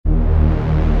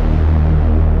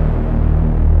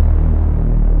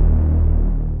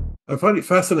I find it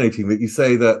fascinating that you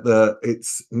say that it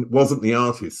wasn't the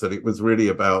artist, that it was really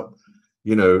about,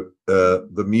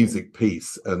 the music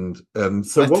piece. And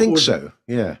so I what think was, so.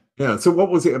 Yeah. yeah, so what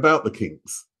was it about the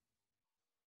Kinks?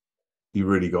 You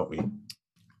really got me.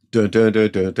 Dun, dun, dun,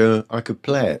 dun, dun. I could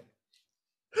play it.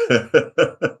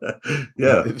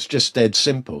 Yeah. It was just dead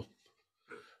simple.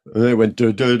 And then it went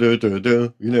do do do do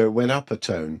do. It went up a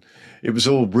tone. It was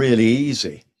all really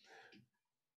easy.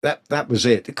 That was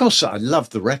it. Of course, I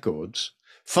loved the records.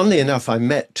 Funnily enough, I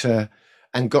met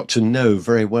and got to know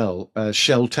very well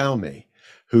Shel Talmy,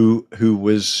 who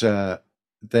was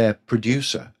their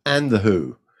producer, and the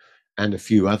Who, and a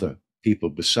few other people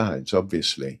besides,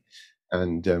 obviously.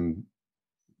 And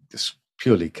just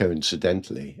purely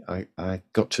coincidentally, I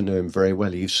got to know him very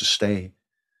well. He used to stay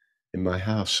in my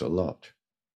house a lot.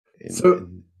 So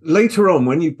later on,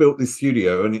 when you built this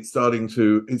studio and it's starting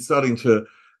to,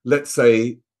 let's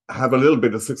say, have a little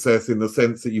bit of success in the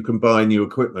sense that you can buy new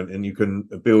equipment and you can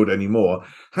build any more.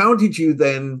 How did you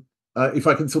then, if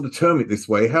I can sort of term it this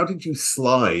way, how did you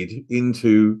slide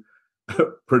into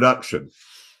production?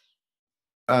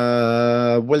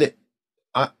 Well,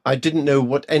 I didn't know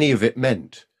what any of it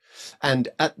meant. And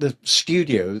at the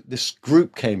studio, this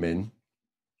group came in.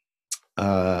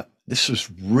 This was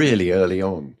really early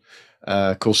on,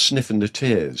 called Sniff and the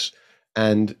Tears.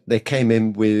 And they came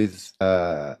in with,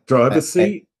 Driver's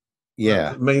Seat?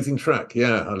 yeah, Amazing track.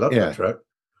 Yeah, I love that yeah. track.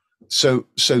 So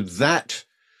that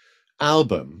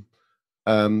album,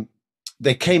 um,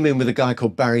 they came in with a guy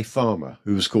called Barry Farmer,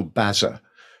 who was called Bazza,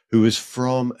 who was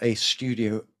from a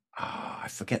studio. I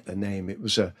forget the name. It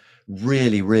was a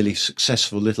really, really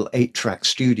successful little 8-track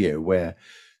studio where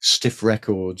Stiff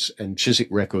Records and Chiswick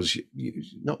Records,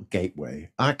 not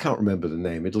Gateway, I can't remember the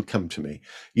name, it'll come to me,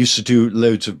 used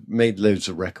to made loads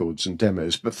of records and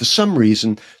demos. But for some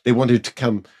reason, they wanted to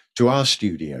come to our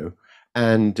studio,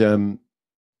 and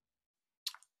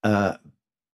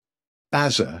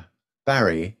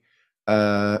Barry,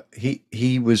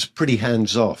 he was pretty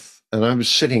hands off, and I was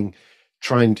sitting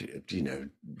trying to,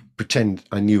 pretend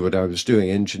I knew what I was doing,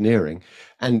 engineering,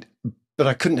 but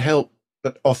I couldn't help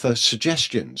but offer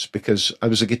suggestions because I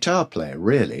was a guitar player,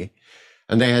 really,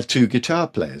 and they had 2 guitar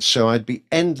players, so I'd be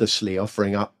endlessly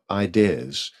offering up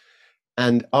ideas,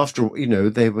 and after,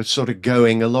 they were sort of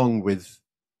going along with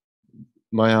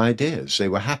my ideas. They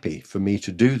were happy for me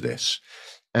to do this,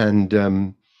 and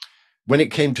when it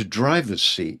came to Driver's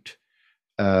Seat,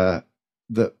 that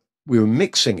we were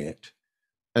mixing it,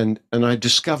 and I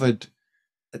discovered,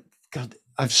 God,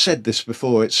 I've said this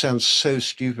before, it sounds so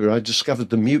stupid. I discovered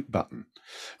the mute button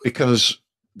because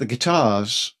the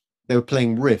guitars, they were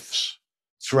playing riffs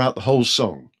throughout the whole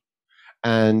song.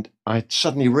 And I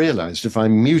suddenly realized if I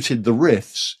muted the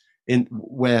riffs in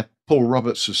where Paul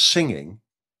Roberts was singing,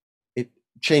 it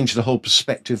changed the whole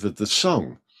perspective of the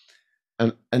song.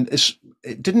 And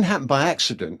it didn't happen by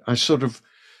accident. I sort of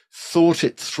thought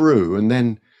it through, and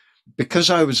then because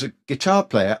I was a guitar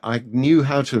player, I knew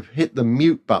how to hit the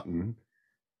mute button.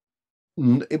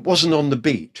 It wasn't on the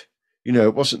beat,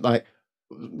 it wasn't like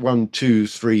 1, 2,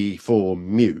 3, 4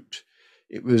 mute.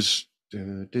 It was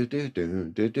 3,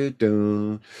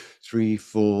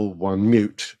 4, 1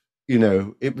 mute.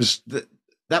 It was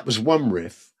that was one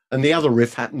riff, and the other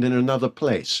riff happened in another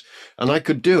place, and I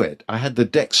could do it. I had the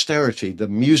dexterity, the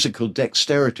musical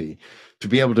dexterity, to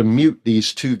be able to mute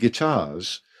these 2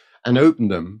 guitars and open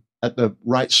them at the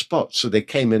right spot so they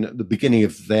came in at the beginning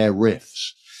of their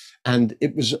riffs. And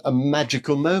it was a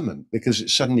magical moment because it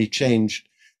suddenly changed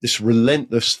this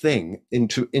relentless thing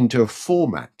into a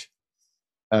format.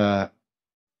 And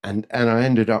I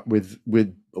ended up with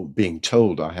being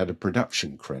told I had a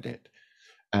production credit.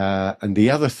 And the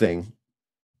other thing,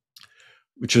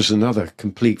 which was another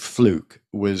complete fluke,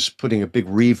 was putting a big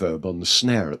reverb on the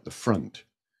snare at the front,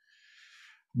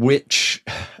 which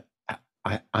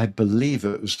I believe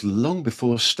it was long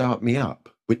before Start Me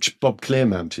Up, which Bob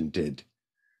Clearmountain did.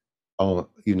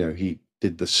 He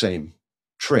did the same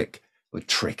trick.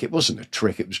 It wasn't a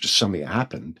trick, it was just something that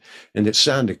happened, and it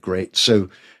sounded great. So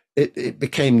it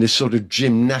became this sort of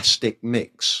gymnastic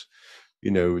mix,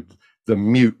 the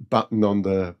mute button on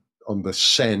the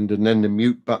send, and then the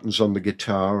mute buttons on the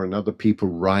guitar, and other people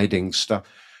riding stuff.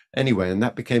 Anyway, and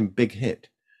that became a big hit.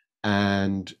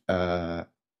 And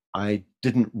I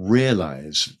didn't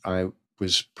realize I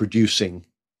was producing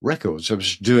records. I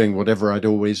was doing whatever I'd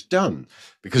always done,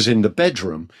 because in the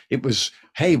bedroom it was,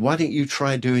 hey, why don't you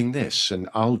try doing this, and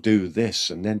I'll do this,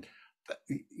 and then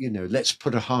let's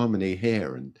put a harmony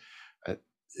here, and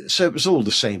so it was all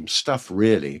the same stuff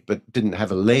really, but didn't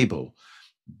have a label.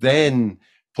 Then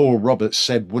Paul Roberts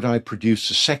said, would I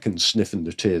produce a second Sniff and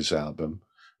the Tears album?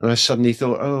 And I suddenly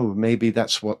thought, oh, maybe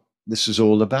that's what this is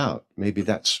all about. Maybe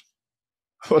that's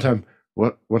what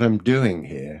I'm doing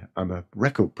here. I'm a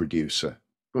record producer,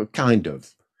 well, kind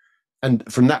of. And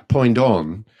from that point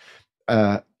on,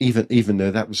 even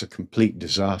though that was a complete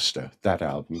disaster, that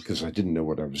album, because I didn't know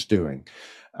what I was doing,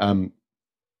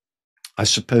 I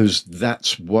suppose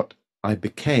that's what I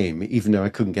became, even though I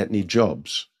couldn't get any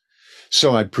jobs.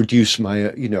 So I'd produce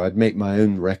I'd make my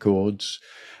own records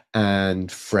and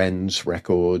friends'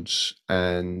 records,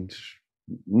 and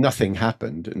nothing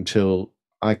happened until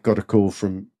I got a call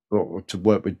to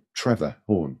work with Trevor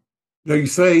Horn. Now, you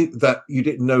say that you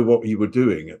didn't know what you were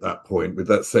doing at that point with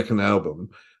that second album.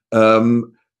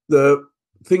 The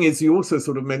thing is, you also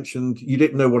sort of mentioned you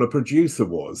didn't know what a producer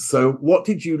was. So what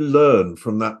did you learn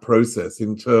from that process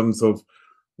in terms of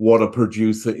what a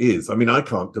producer is? I mean, I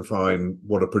can't define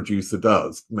what a producer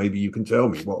does. Maybe you can tell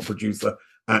me what a producer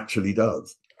actually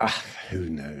does. Who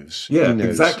knows? Yeah, who knows?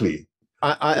 Exactly.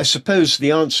 I suppose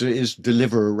the answer is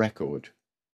deliver a record.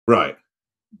 Right.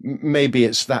 Maybe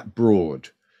it's that broad.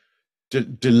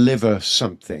 Deliver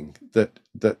something that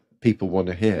people want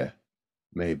to hear,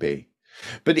 maybe.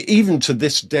 But even to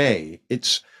this day,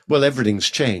 everything's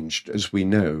changed, as we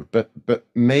know. But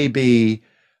maybe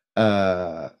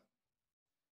I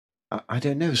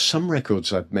don't know. Some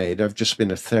records I've made, I've just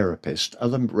been a therapist.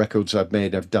 Other records I've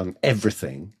made, I've done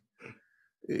everything.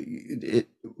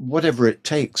 Whatever it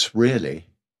takes, really.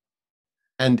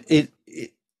 And it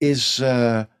is.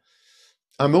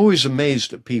 I'm always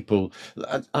amazed at people.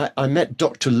 I met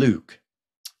Dr. Luke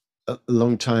a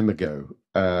long time ago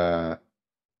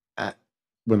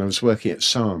when I was working at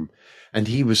Psalm, and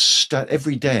he was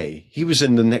every day. He was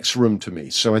in the next room to me,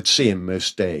 so I'd see him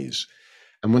most days.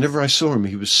 And whenever I saw him,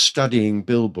 he was studying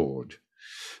Billboard,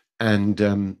 and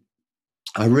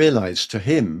I realized to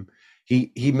him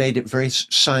he made it very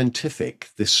scientific.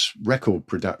 This record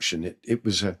production, it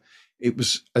was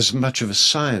as much of a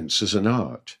science as an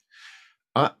art.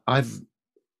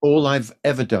 All I've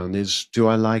ever done is, do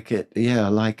I like it? Yeah, I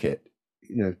like it.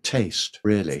 Taste,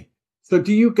 really. So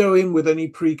do you go in with any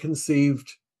preconceived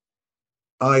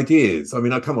ideas? I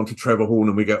mean, I come on to Trevor Horn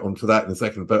and we get onto that in a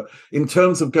second, but in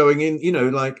terms of going in,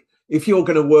 like if you're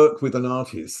going to work with an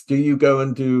artist, do you go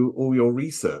and do all your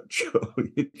research?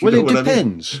 Well, it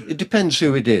depends. I mean? It depends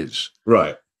who it is.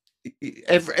 Right.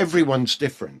 Everyone's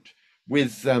different.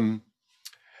 With,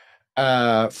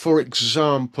 for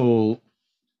example,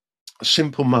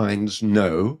 Simple Minds,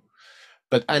 no,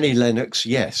 but Annie Lennox,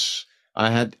 yes.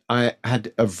 I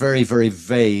had a very, very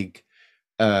vague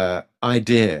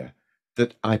idea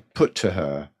that I put to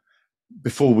her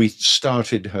before we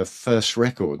started her first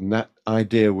record, and that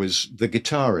idea was the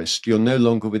guitarist. You're no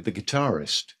longer with the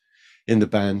guitarist in the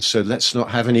band, so let's not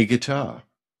have any guitar.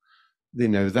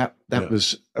 That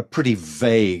was a pretty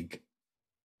vague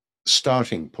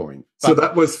starting point. So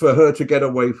that was for her to get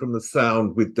away from the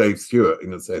sound with Dave Stewart,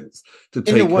 in a sense, to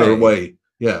take her away.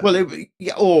 Yeah. Well,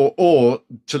 or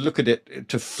to look at it,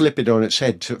 to flip it on its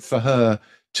head, for her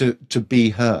to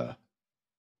be her.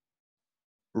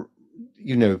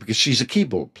 Because she's a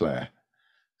keyboard player.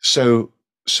 So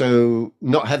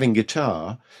not having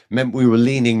guitar meant we were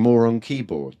leaning more on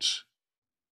keyboards.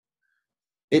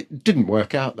 It didn't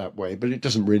work out that way, but it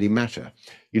doesn't really matter.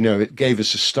 It gave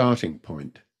us a starting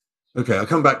point. Okay, I'll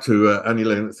come back to Annie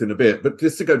Lennox in a bit, but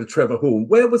just to go to Trevor Horn,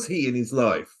 where was he in his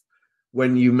life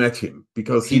when you met him?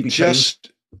 Because he became...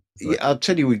 I'll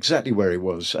tell you exactly where he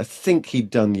was. I think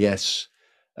he'd done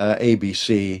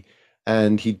ABC,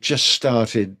 and he just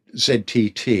started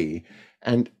ZTT,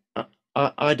 and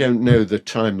I don't know the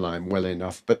timeline well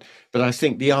enough, but I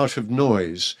think The Art of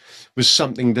Noise was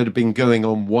something that had been going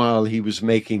on while he was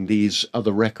making these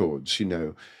other records,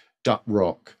 Duck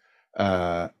Rock,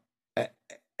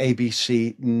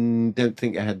 ABC, don't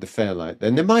think I had the Fairlight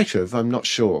then. They might have, I'm not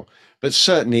sure. But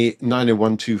certainly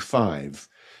 90125,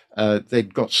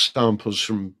 they'd got samples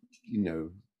from,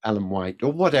 Alan White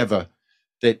or whatever.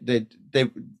 The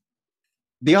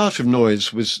Art of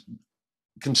Noise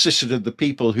consisted of the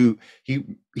people who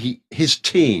his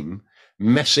team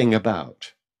messing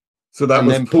about. So that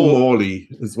was Paul Morley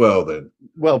as well then?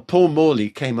 Well, Paul Morley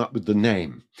came up with the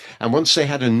name. And once they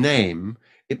had a name,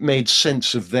 it made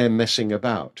sense of their messing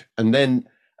about, and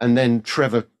then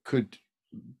Trevor could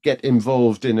get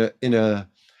involved in a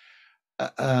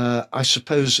I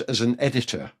suppose as an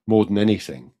editor more than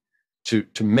anything, to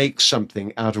make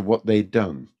something out of what they'd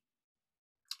done.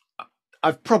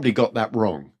 I've probably got that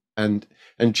wrong, and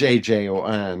JJ or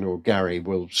Anne or Gary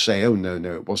will say, "Oh no,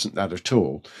 it wasn't that at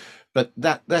all." But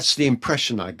that's the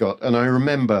impression I got, and I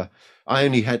remember I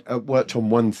only had worked on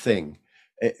one thing.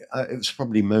 It was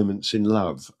probably Moments in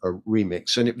Love, a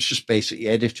remix, and it was just basically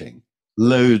editing,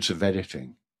 loads of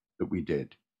editing that we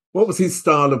did. What was his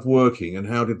style of working, and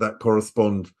how did that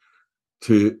correspond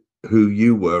to who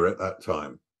you were at that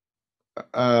time?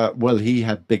 Well, he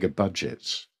had bigger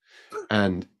budgets,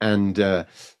 and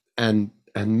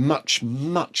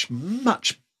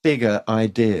much bigger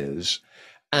ideas,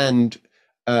 and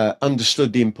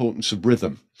understood the importance of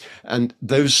rhythm. And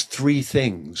those three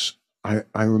things, I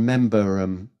remember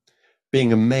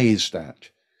being amazed at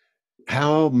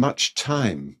how much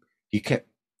time he kept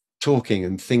talking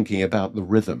and thinking about the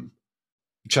rhythm,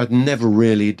 which I'd never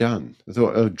really done. I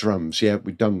thought, oh, drums, yeah,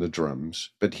 we'd done the drums,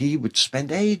 but he would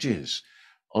spend ages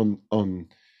on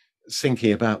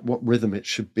thinking about what rhythm it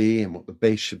should be and what the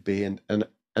bass should be, and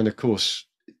of course,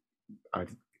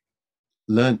 I've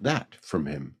learned that from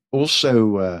him.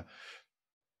 Also,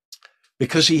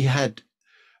 because he had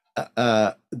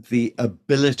the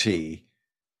ability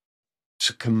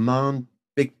to command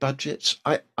big budgets.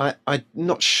 I'm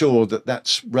not sure that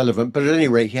that's relevant, but at any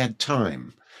rate, he had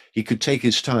time. He could take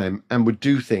his time and would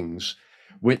do things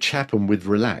which happen with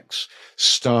Relax,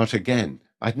 start again.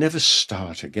 I'd never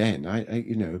start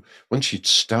again. Once you'd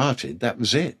started, that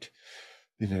was it.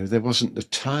 There wasn't the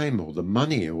time or the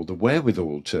money or the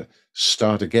wherewithal to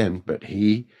start again, but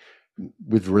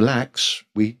with Relax,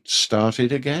 we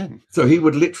started again. So he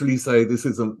would literally say, this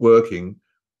isn't working,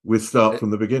 we start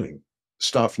from the beginning.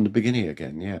 Start from the beginning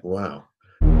again, yeah. Wow.